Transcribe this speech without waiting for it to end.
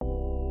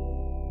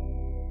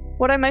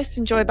What I most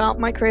enjoy about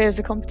my career as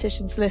a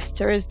competition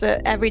solicitor is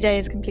that every day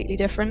is completely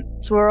different.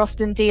 So we're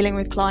often dealing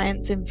with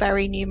clients in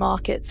very new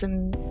markets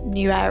and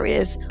new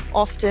areas,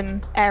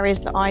 often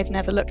areas that I've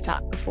never looked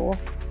at before.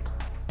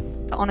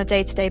 On a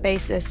day-to-day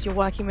basis, you're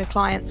working with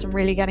clients and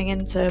really getting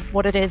into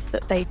what it is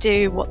that they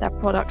do, what their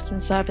products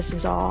and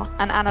services are,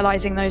 and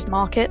analysing those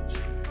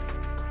markets.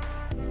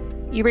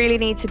 You really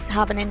need to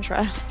have an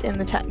interest in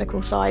the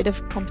technical side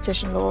of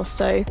competition law.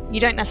 So you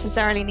don't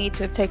necessarily need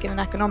to have taken an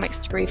economics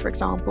degree, for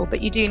example,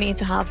 but you do need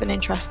to have an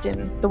interest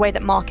in the way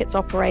that markets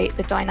operate,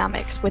 the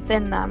dynamics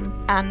within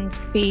them, and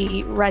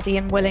be ready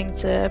and willing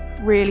to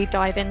really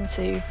dive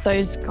into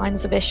those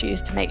kinds of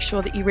issues to make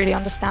sure that you really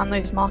understand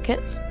those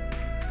markets.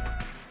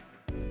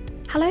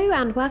 Hello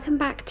and welcome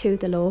back to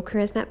the Law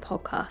Careers Net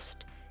podcast.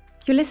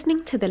 You're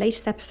listening to the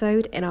latest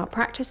episode in our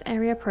Practice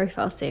Area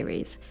Profile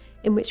series,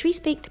 in which we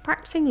speak to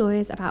practicing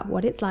lawyers about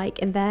what it's like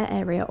in their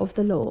area of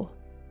the law.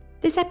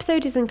 This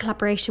episode is in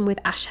collaboration with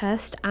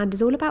Ashurst and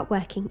is all about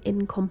working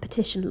in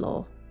competition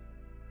law.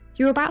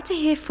 You're about to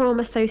hear from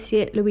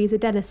Associate Louisa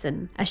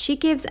Dennison as she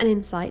gives an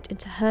insight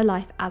into her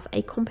life as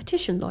a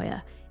competition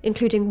lawyer,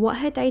 including what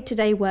her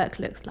day-to-day work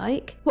looks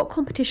like, what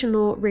competition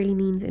law really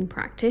means in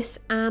practice,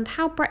 and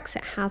how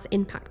Brexit has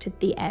impacted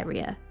the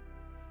area.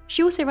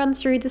 She also runs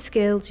through the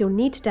skills you'll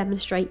need to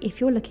demonstrate if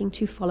you're looking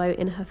to follow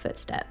in her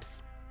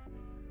footsteps.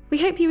 We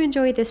hope you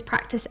enjoy this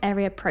practice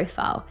area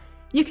profile.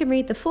 You can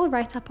read the full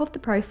write-up of the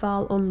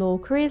profile on Law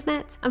Careers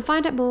Net and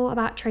find out more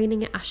about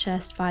training at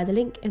Ashurst via the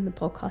link in the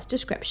podcast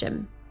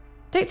description.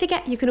 Don't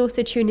forget you can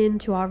also tune in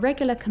to our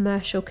regular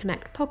Commercial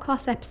Connect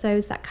podcast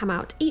episodes that come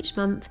out each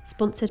month,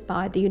 sponsored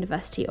by the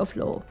University of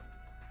Law.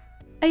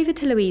 Over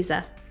to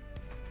Louisa.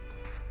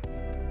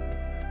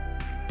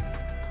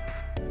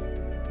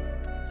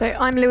 So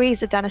I'm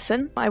Louisa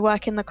Dennison. I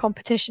work in the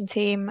competition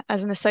team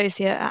as an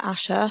associate at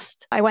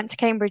Ashurst. I went to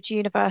Cambridge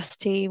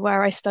University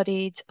where I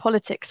studied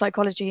politics,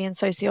 psychology and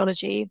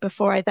sociology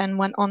before I then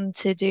went on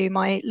to do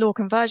my law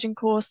conversion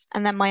course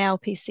and then my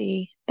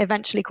LPC,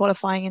 eventually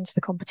qualifying into the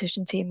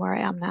competition team where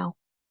I am now.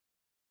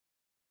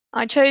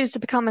 I chose to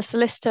become a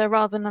solicitor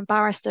rather than a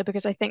barrister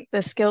because I think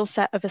the skill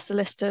set of a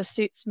solicitor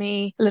suits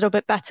me a little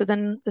bit better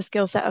than the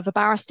skill set of a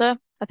barrister.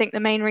 I think the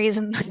main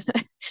reason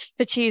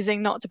for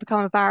choosing not to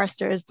become a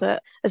barrister is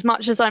that as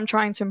much as I'm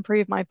trying to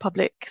improve my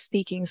public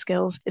speaking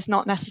skills, it's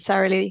not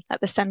necessarily at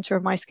the centre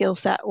of my skill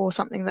set or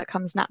something that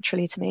comes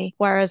naturally to me.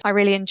 Whereas I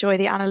really enjoy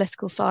the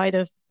analytical side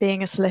of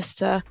being a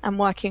solicitor and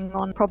working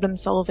on problem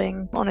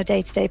solving on a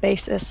day-to-day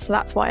basis. So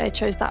that's why I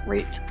chose that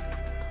route.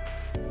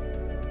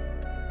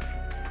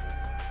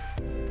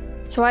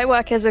 So I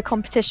work as a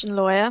competition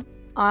lawyer.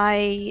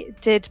 I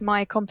did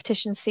my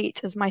competition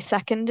seat as my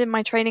second in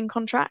my training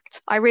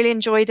contract. I really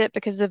enjoyed it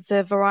because of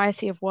the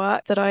variety of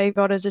work that I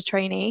got as a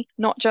trainee,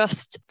 not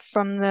just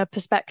from the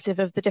perspective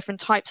of the different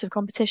types of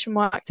competition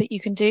work that you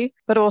can do,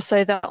 but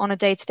also that on a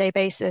day-to-day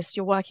basis,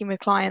 you're working with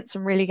clients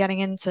and really getting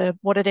into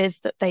what it is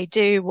that they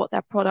do, what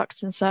their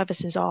products and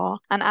services are,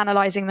 and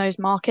analysing those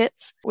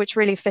markets, which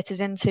really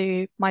fitted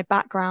into my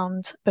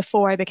background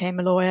before I became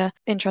a lawyer,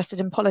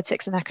 interested in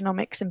politics and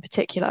economics in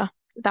particular.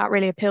 That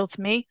really appealed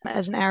to me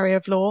as an area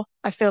of law.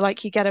 I feel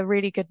like you get a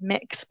really good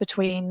mix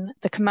between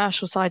the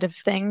commercial side of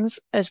things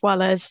as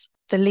well as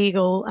the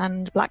legal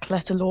and black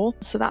letter law.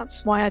 So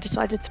that's why I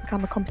decided to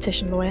become a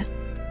competition lawyer.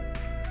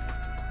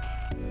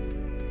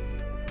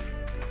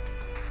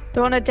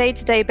 So on a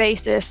day-to-day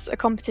basis, a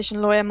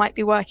competition lawyer might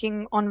be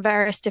working on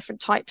various different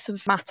types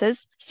of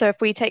matters. So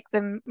if we take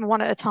them one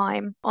at a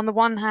time, on the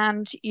one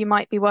hand, you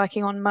might be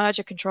working on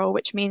merger control,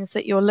 which means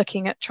that you're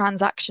looking at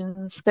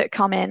transactions that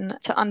come in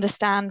to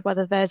understand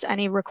whether there's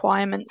any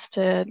requirements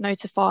to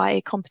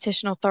notify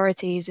competition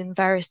authorities in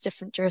various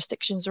different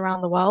jurisdictions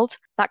around the world.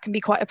 That can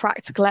be quite a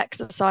practical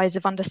exercise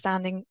of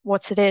understanding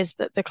what it is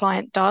that the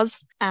client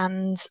does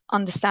and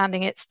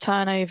understanding its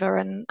turnover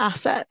and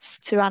assets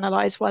to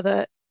analyse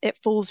whether it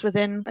falls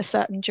within a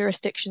certain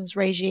jurisdiction's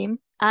regime.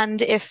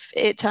 And if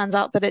it turns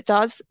out that it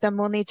does, then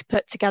we'll need to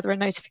put together a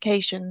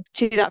notification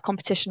to that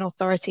competition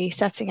authority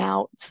setting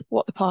out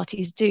what the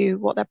parties do,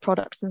 what their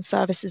products and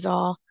services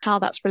are, how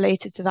that's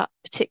related to that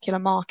particular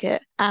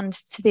market, and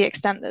to the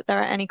extent that there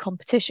are any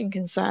competition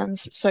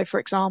concerns. So, for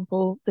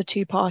example, the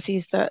two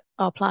parties that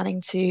are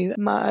planning to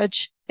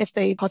merge, if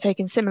they partake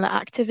in similar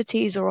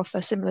activities or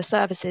offer similar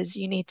services,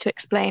 you need to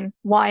explain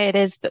why it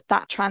is that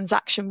that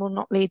transaction will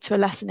not lead to a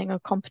lessening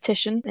of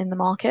competition in the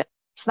market.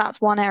 So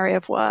that's one area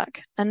of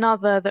work.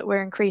 Another that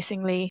we're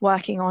increasingly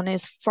working on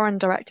is foreign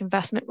direct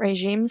investment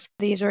regimes.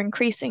 These are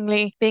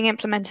increasingly being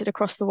implemented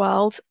across the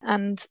world,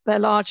 and they're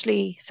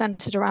largely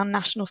centered around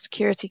national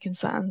security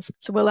concerns.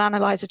 So we'll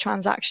analyze a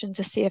transaction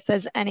to see if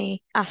there's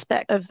any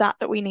aspect of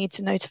that we need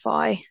to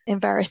notify in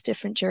various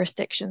different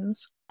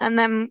jurisdictions. And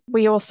then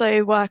we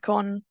also work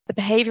on the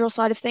behavioral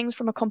side of things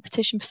from a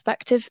competition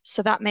perspective.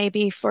 So that may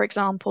be, for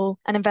example,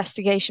 an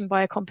investigation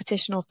by a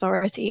competition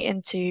authority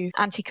into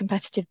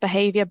anti-competitive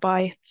behavior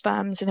by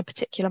firms in a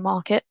particular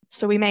market.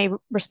 So we may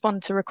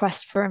respond to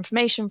requests for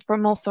information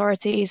from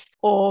authorities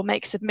or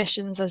make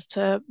submissions as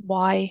to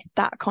why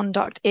that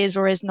conduct is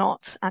or is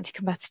not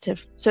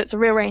anti-competitive. So it's a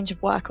real range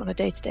of work on a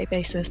day-to-day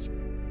basis.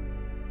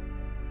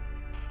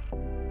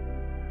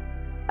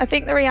 I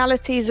think the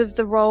realities of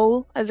the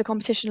role as a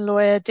competition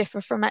lawyer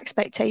differ from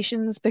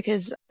expectations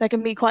because there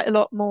can be quite a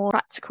lot more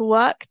practical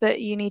work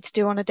that you need to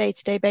do on a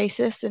day-to-day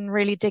basis and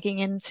really digging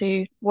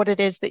into what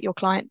it is that your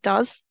client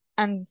does.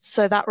 And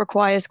so that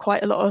requires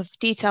quite a lot of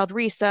detailed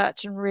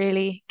research and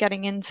really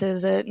getting into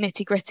the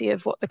nitty-gritty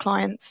of what the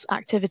client's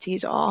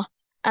activities are.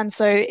 And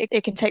so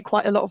it can take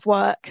quite a lot of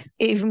work,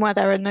 even where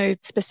there are no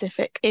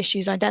specific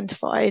issues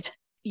identified.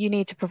 You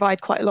need to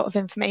provide quite a lot of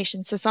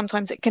information. So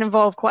sometimes it can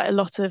involve quite a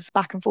lot of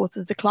back and forth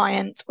with the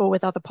client or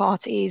with other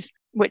parties,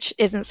 which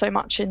isn't so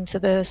much into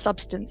the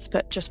substance,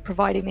 but just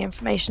providing the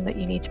information that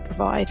you need to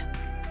provide.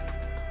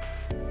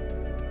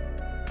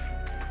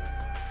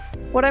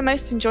 What I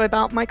most enjoy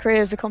about my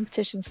career as a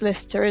competition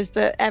solicitor is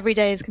that every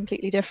day is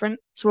completely different.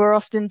 So we're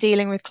often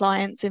dealing with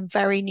clients in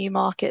very new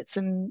markets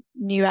and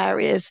new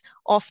areas,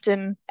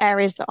 often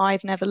areas that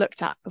I've never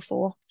looked at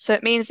before. So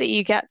it means that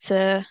you get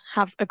to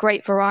have a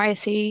great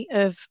variety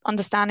of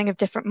understanding of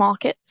different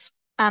markets.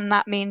 And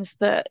that means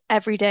that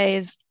every day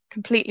is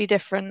completely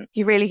different.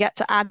 You really get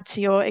to add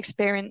to your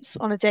experience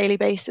on a daily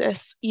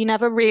basis. You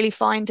never really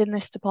find in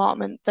this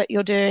department that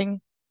you're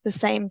doing the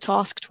same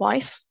task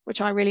twice, which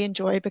I really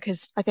enjoy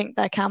because I think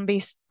there can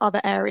be other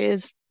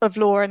areas of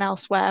law and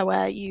elsewhere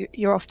where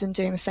you're often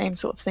doing the same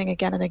sort of thing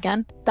again and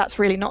again. That's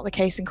really not the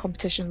case in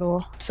competition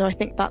law. So I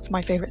think that's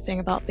my favourite thing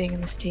about being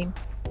in this team.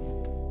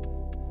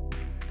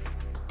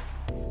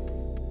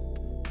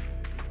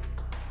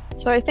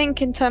 So I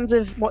think in terms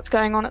of what's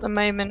going on at the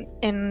moment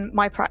in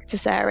my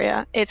practice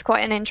area, it's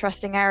quite an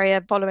interesting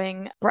area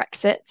following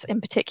Brexit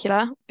in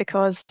particular,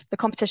 because the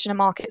Competition and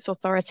Markets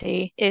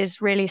Authority is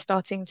really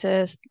starting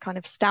to kind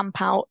of stamp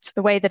out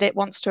the way that it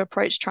wants to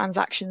approach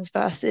transactions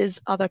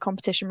versus other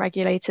competition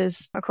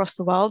regulators across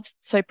the world.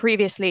 So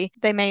previously,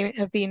 they may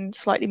have been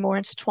slightly more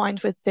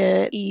intertwined with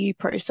the EU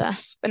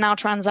process, but now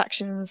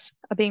transactions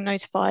are being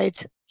notified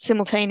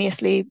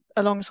simultaneously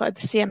alongside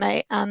the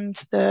CMA and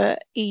the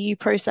EU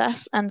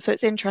process. And so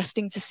it's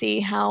interesting to see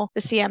how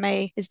the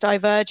CMA is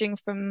diverging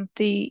from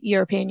the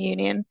European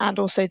Union and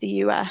also the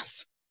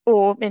US,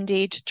 or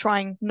indeed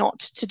trying not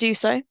to do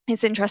so.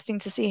 It's interesting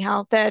to see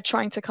how they're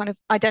trying to kind of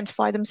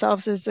identify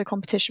themselves as a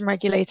competition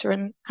regulator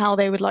and how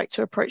they would like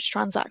to approach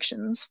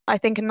transactions. I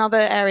think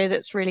another area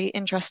that's really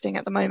interesting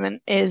at the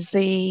moment is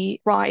the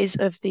rise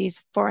of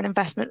these foreign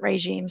investment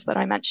regimes that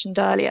I mentioned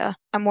earlier.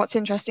 And what's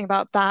interesting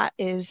about that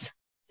is,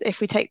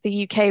 if we take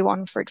the UK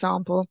one, for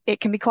example,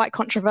 it can be quite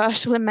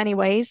controversial in many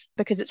ways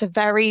because it's a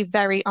very,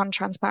 very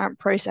untransparent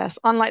process,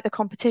 unlike the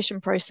competition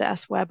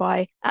process,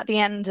 whereby at the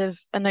end of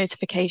a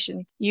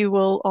notification, you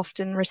will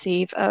often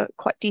receive a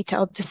quite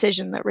detailed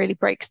decision that really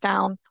breaks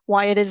down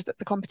why it is that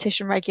the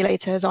competition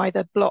regulator has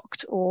either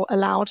blocked or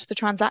allowed the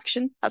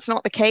transaction. That's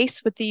not the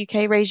case with the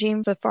UK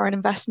regime for foreign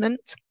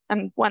investment.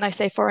 And when I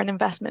say foreign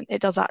investment,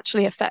 it does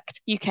actually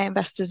affect UK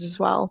investors as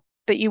well.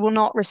 But you will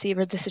not receive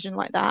a decision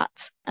like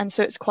that. And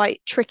so it's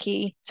quite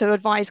tricky to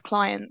advise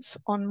clients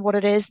on what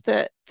it is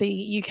that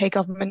the UK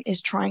government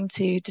is trying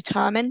to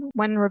determine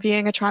when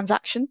reviewing a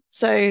transaction.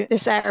 So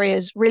this area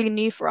is really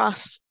new for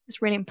us.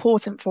 It's really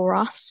important for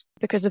us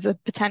because of the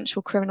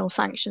potential criminal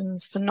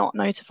sanctions for not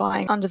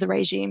notifying under the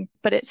regime.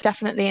 But it's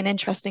definitely an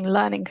interesting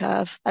learning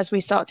curve as we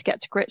start to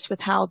get to grips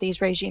with how these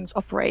regimes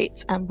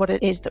operate and what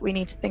it is that we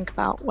need to think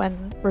about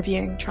when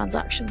reviewing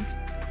transactions.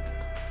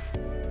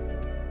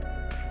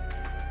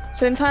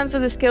 So in terms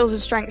of the skills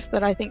and strengths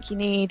that I think you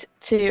need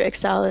to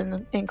excel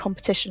in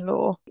competition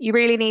law, you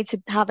really need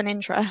to have an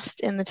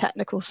interest in the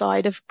technical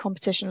side of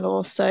competition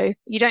law. So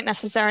you don't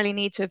necessarily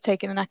need to have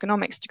taken an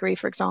economics degree,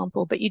 for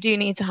example, but you do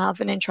need to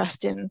have an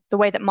interest in the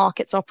way that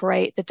markets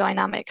operate, the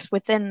dynamics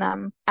within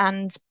them,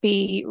 and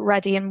be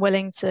ready and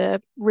willing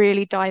to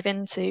really dive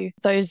into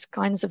those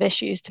kinds of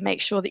issues to make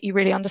sure that you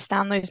really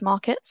understand those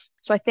markets.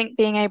 So I think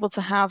being able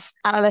to have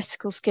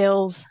analytical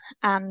skills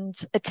and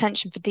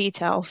attention for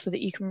detail so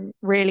that you can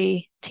really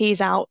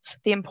tease out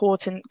the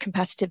important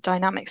competitive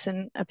dynamics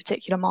in a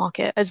particular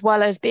market, as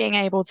well as being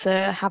able to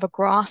have a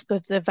grasp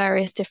of the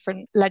various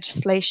different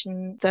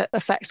legislation that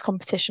affects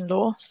competition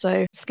law.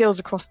 So skills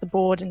across the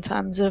board in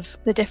terms of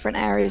the different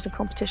areas of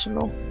competition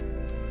law.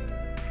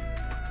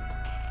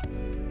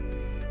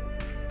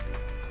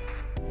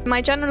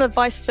 My general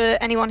advice for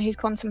anyone who's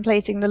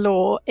contemplating the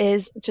law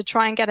is to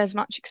try and get as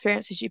much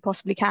experience as you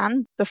possibly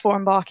can before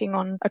embarking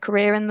on a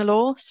career in the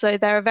law. So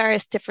there are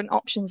various different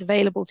options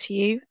available to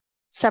you,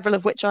 several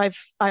of which I've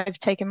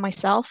taken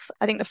myself.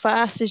 I think the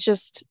first is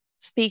just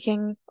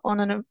speaking on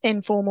an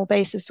informal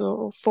basis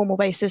or formal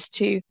basis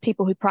to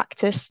people who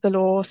practice the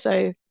law.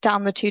 So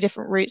down the two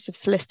different routes of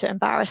solicitor and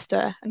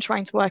barrister and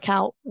trying to work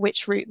out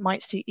which route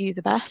might suit you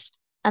the best.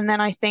 And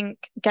then I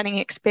think getting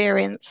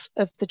experience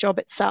of the job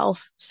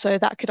itself. So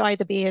that could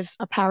either be as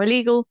a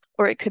paralegal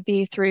or it could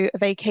be through a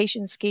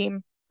vacation scheme.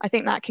 I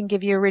think that can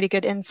give you a really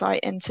good insight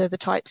into the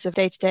types of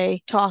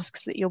day-to-day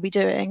tasks that you'll be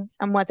doing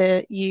and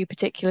whether you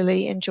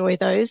particularly enjoy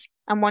those.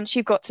 And once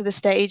you've got to the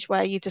stage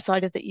where you've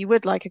decided that you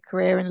would like a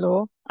career in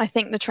law, I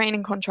think the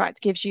training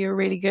contract gives you a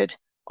really good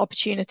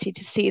opportunity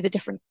to see the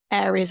different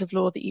areas of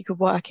law that you could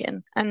work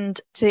in. And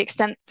to the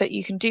extent that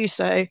you can do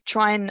so,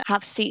 try and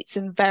have seats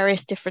in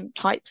various different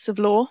types of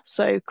law.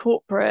 So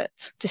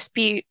corporate,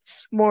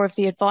 disputes, more of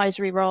the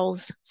advisory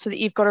roles, so that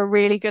you've got a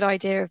really good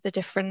idea of the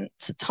different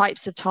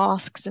types of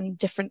tasks and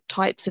different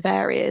types of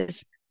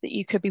areas that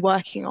you could be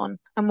working on.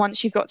 And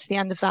once you've got to the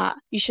end of that,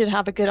 you should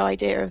have a good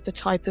idea of the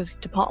type of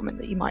department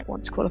that you might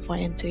want to qualify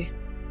into.